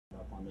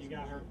You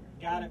got her.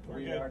 Got it. We're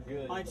We good. are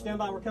good. All right, stand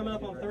by. We're coming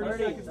up on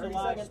 30 seconds to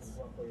live.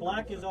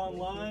 Black is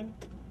online.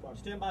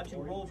 Stand by to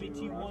roll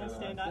VT1.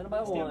 Stand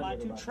by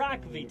to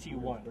track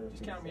VT1.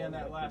 Just count me on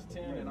that last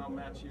 10 and I'll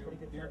match you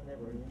here.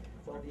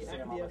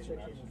 Sam, I'll let you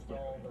match.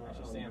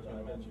 Actually, Sam's going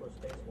to match you.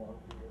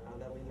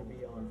 That'll either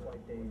be on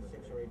flight day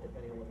 6 or 8,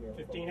 depending on what we have.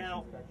 15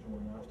 out.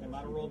 Stand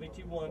by to roll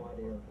VT1.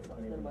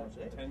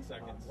 10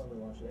 seconds.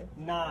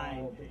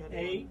 9,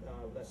 8,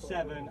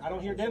 7. I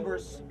don't hear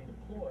Denver's.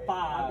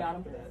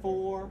 5,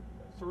 4,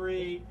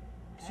 3,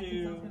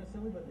 2,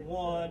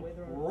 1.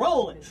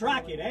 Roll it,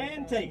 track it,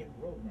 and take it.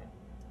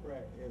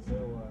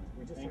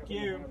 Thank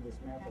you.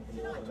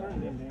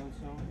 Turn them down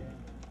some.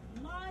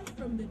 Live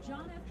from the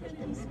John F.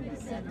 Kennedy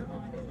Space Center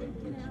on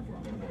Cape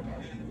Canaveral.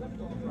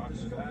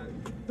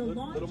 The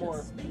launch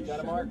of Space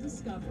Shuttle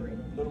Discovery.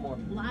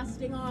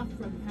 Blasting off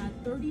from pad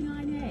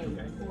 39A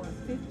for a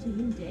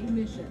 15-day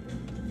mission.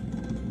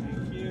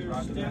 Thank you.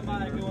 Stand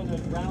by to go into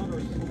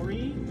router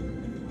 3.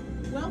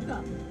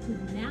 Welcome to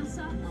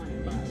NASA on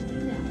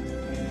HDNets.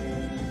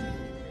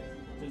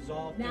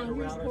 Dissolve Now into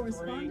here's router 3.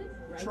 correspondent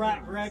Greg Track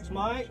Miles. Greg's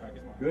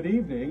mic. Good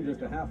evening,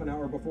 just a half an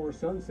hour before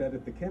sunset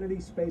at the Kennedy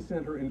Space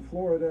Center in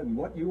Florida, and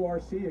what you are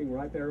seeing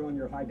right there on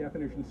your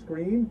high-definition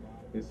screen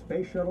is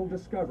Space Shuttle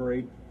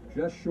Discovery,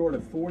 just short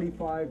of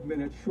 45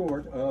 minutes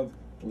short of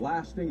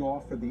blasting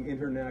off for the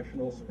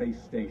International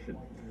Space Station.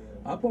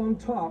 Up on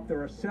top,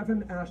 there are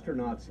 7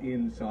 astronauts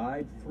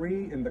inside,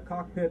 3 in the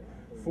cockpit,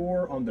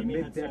 4 on the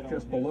mid-deck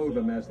just below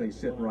them as they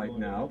sit right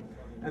now.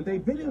 And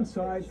they've been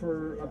inside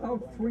for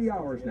about 3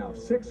 hours now.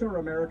 6 are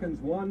Americans.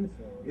 1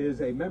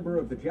 is a member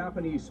of the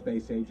Japanese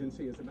Space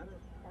Agency. As a matter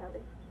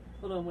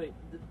Hold on, wait.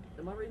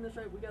 Am I reading this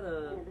right? We're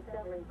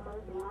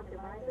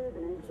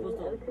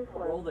supposed to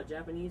roll the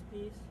Japanese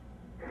piece,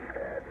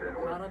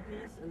 Kata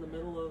piece in the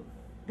middle of.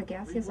 The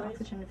gaseous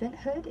oxygen vent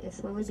hood is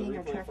slowly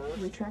being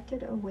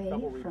retracted away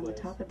from the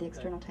top of the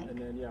external tank. And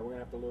then, yeah, we're going to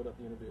have to load up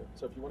the interview.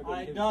 So if you want to go. All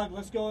right, Doug,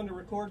 let's go into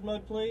record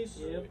mode, please.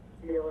 Yep.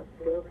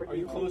 Are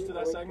you close to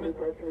that segment?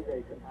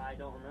 I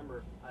don't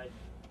remember. I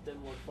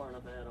didn't look far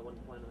enough ahead. I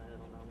wasn't planning ahead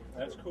on that one.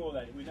 That's cool.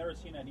 That we've never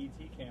seen that ET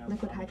cam.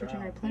 Liquid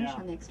hydrogen replenish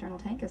on the external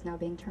tank is now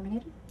being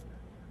terminated.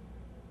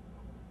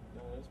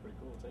 No, that's pretty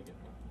cool. Take it.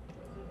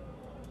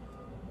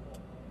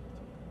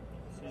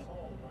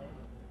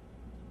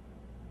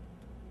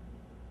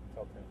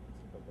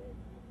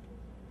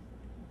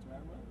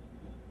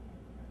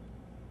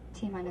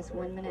 T-minus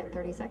 1 minute,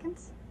 30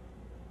 seconds.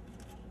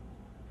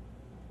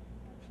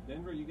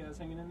 Denver, you guys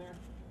hanging in there?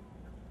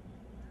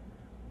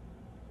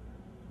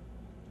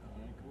 All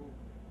right, cool.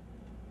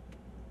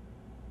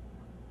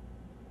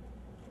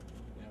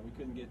 Yeah, we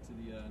couldn't get to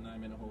the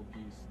 9-minute hold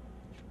piece.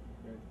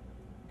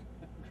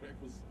 Greg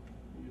was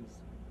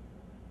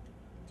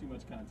too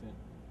much content.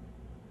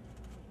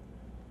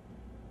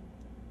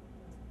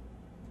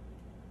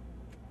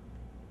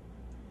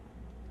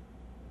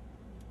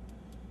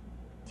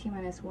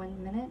 T-minus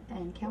 1 minute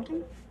and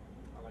counting.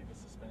 I like the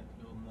suspense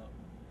building up.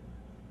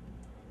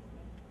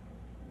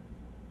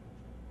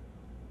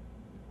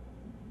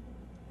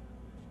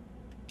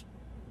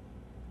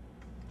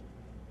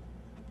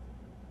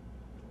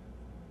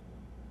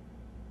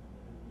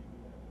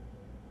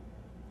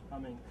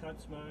 I'm in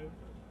cuts mode.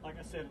 Like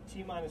I said, at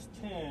T-minus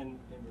 10. Denver,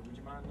 would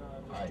you mind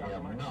I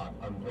am not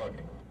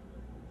unplugging.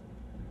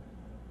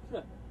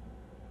 Good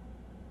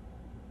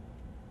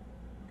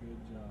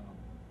job.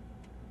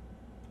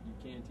 You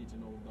can teach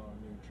an old dog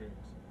new tricks.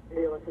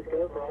 Hey, let's just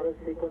go for auto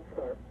sequence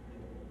start.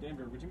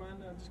 Denver, would you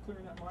mind just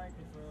clearing that mic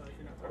if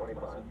you're not talking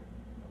about it?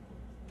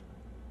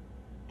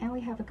 And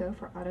we have a go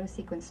for auto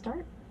sequence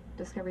start.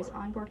 Discovery's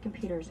onboard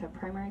computers have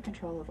primary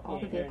control of all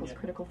the vehicle's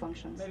critical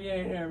functions. Maybe you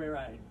ain't hearing me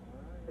right.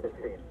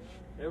 15.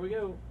 There we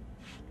go.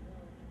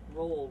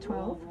 Roll,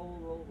 12.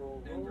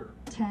 roll. Denver.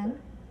 10,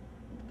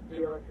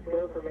 Hey, let's just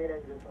go for main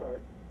engine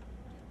start.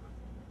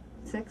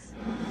 6,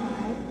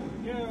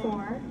 5,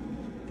 4,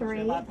 3,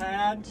 Stand by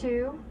pad.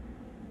 2,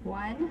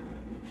 1.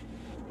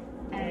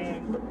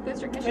 And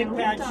booster Take ignition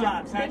pad liftoff.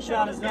 shot. Space Pad Shuttle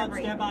shot is up.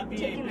 Discovery. Stand by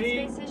Taking the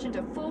VAB. space station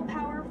to full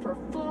power for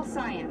full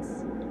science.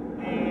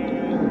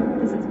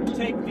 And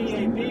take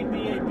VAB.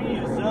 VAB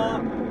is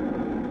up.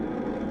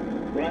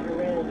 Rock and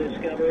roll,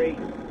 Discovery.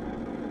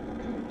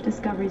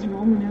 Discovery's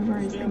roll maneuver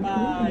is Stand complete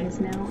by. and is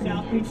now in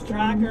South head Beach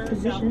down tracker.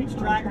 position South Beach on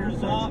tracker track is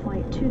for its up.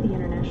 flight to the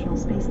International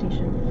Space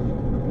Station.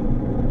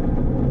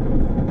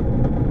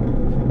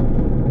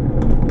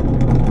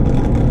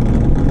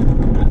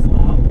 That's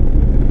loud.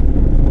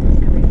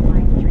 Discovery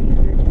flying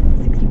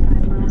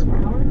 365 miles per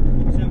hour.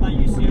 Stand by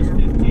UCS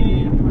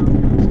 15.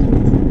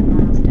 7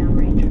 miles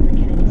downrange from the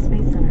Kennedy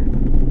Space Center.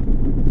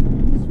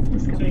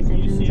 Discovery's Take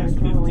engines are UCS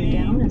throttling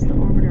 15. down as the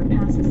orbiter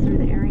passes through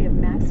the area of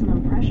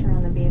maximum pressure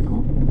on the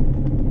vehicle.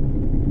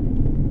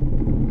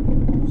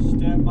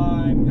 Stand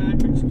by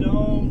Patrick's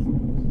Dome.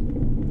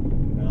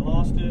 I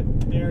lost it.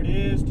 There it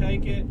is.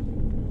 Take it.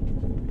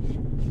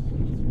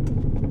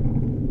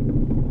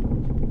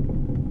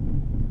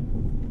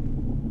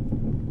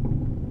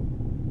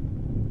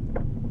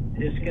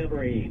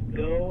 Discovery,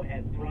 go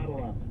and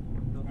throttle up.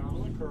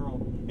 Curl and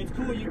curl. It's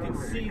cool you can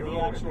see the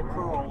actual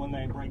curl when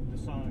they break the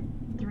sign.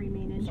 3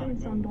 main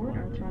engines on board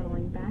are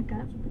throttling back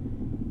up.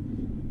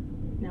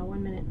 Now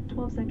 1 minute,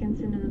 12 seconds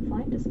into the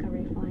flight,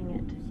 Discovery flying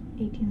at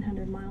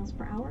 1,800 miles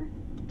per hour,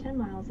 10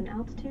 miles in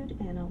altitude,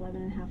 and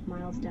 11.5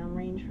 miles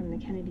downrange from the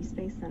Kennedy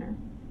Space Center.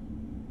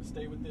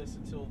 Stay with this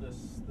until the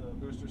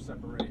boosters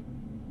separate. Then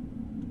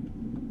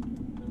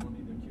we'll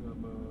need to queue up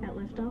At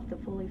liftoff, the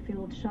fully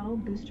fueled shuttle,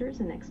 boosters,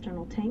 and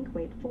external tank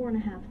weighed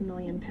 4.5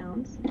 million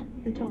pounds.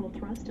 The total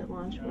thrust at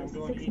launch was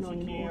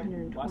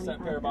 6,425,000 that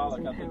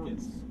parabolic, I think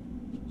pounds. it's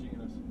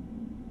genus.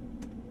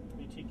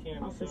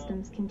 All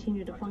systems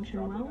continue to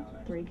function well.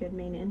 3 good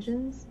main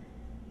engines,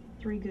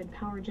 3 good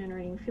power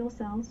generating fuel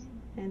cells,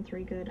 and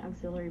 3 good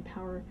auxiliary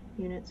power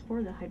units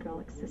for the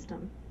hydraulic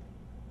system.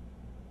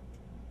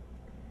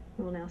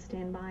 We will now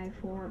stand by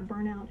for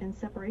burnout and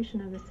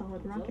separation of the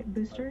solid rocket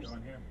boosters.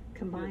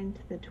 Combined,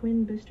 the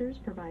twin boosters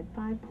provide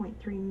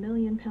 5.3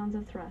 million pounds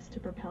of thrust to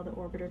propel the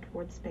orbiter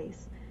towards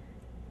space.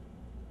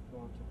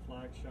 Going to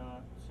flag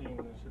shot. Seeing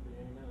this should be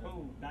any minute.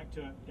 Boom, back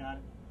to it. Got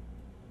it.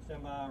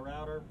 Stand by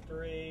router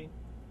 3.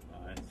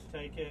 Nice.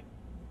 Take it.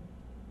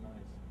 Nice.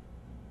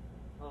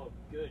 Oh,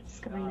 good.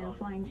 Discovery now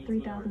flying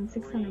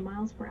 3,600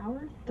 miles per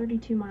hour,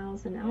 32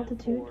 miles in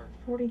altitude,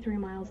 43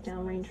 miles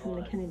downrange from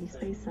the Kennedy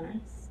Space Center.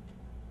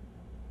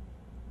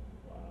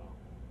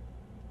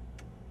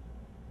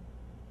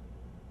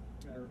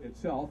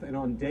 Itself, and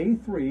on day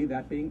 3,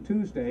 that being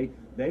Tuesday,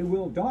 they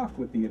will dock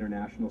with the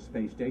International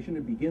Space Station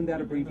and begin that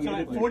abbreviated So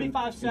at mission.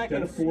 45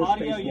 seconds, Instead of 4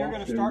 audio, spacewalks, you're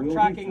going to there start will be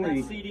tracking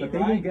 3, that CD, but they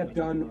right? will get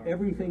done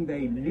everything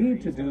they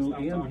need to do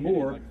and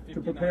more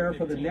to prepare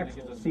for the next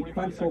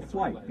sequential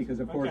flight, because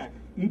of course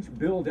each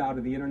build out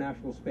of the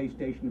International Space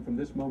Station from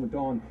this moment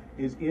on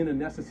is in a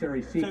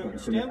necessary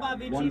sequence. So stand by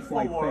if one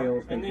flight VT4,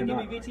 fails, they and then give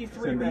cannot me VT3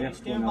 send the ready. next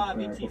Stand one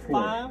by up VT5.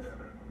 before.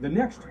 The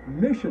next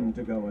mission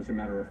to go, as a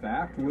matter of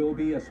fact, will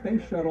be a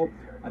space shuttle.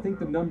 I think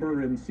the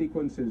number in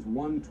sequence is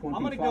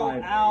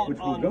 125, which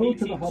will go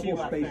to the Hubble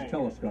Space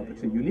Telescope.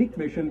 It's a unique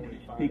mission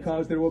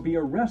because there will be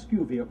a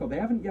rescue vehicle. They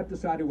haven't yet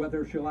decided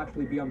whether she'll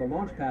actually be on the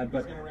launch pad,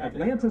 but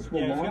Atlantis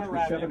will launch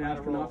with 7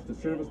 astronauts to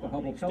service the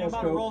Hubble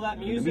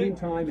Telescope. In the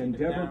meantime,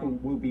 Endeavour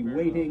will be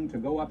waiting to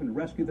go up and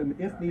rescue them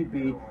if need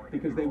be,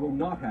 because they will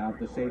not have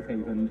the safe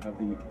haven of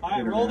the All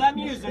right, roll that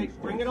music.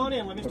 Bring it on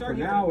in. Let me start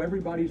here. here. For now,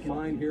 everybody's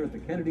mind here at the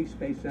Kennedy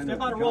Space Center,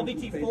 Step out the of roll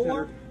Johnson Space VT4.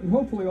 Center, and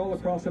hopefully all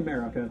across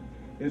America,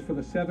 is for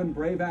the 7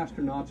 brave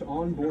astronauts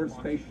on board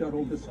Space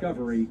Shuttle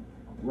Discovery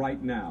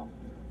right now.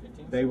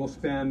 They will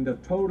spend a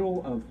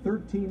total of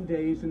 13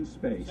 days in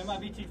space. Stand by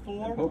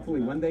VT4. And hopefully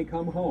when they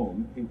come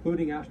home,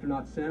 including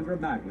astronaut Sandra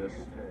Magnus,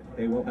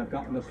 they will have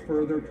gotten us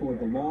further toward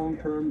the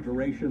long-term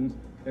duration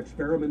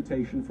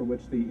experimentation for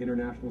which the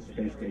International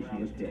Space Station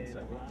was built.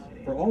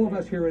 For all of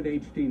us here at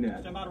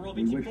HDNet,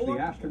 we wish the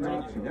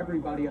astronauts and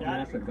everybody at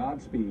NASA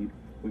Godspeed.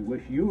 We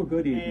wish you a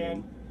good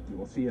evening. We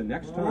will see you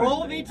next time.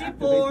 Roll Activate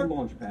VT4. the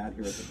launch pad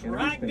here at the Kennedy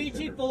Track Space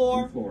Center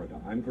VT4. in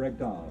Florida. I'm Greg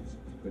Dobbs.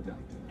 Good night.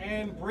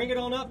 And bring it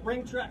on up.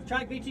 Bring track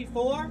VT4.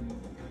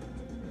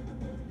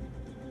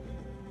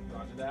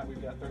 Roger that.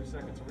 We've got 30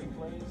 seconds of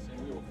replays,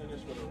 and we will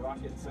finish with a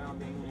rocket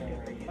sounding.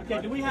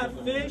 Okay, do we have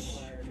fish?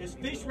 Is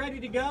fish ready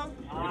to go?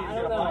 I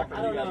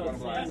don't know.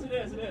 Yes, it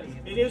is. It is.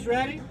 It is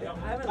ready?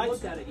 I haven't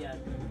looked at it yet.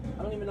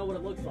 I don't even know what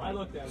it looks like. I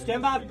looked at it.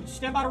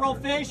 Stand by to roll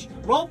fish.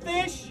 Roll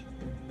fish.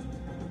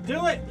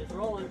 Do it. It's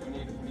rolling.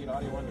 We need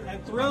audio under.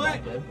 And through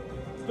it.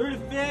 Through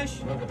the fish.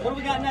 What do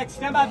we got next?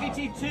 Stand by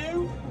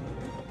VT2.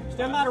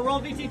 Stand by to roll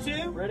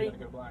VT2. Ready?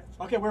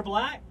 Okay, we're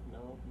black.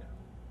 No.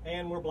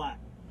 And we're black.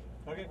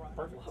 Okay,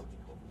 Perfect.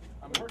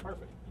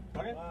 Perfect.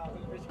 Okay. Wow,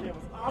 this game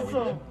was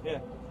awesome. Yeah.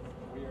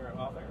 We are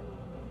off air.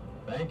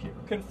 Thank you.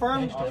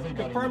 Confirm Thanks to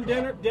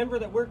everybody Denver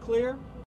that we're clear.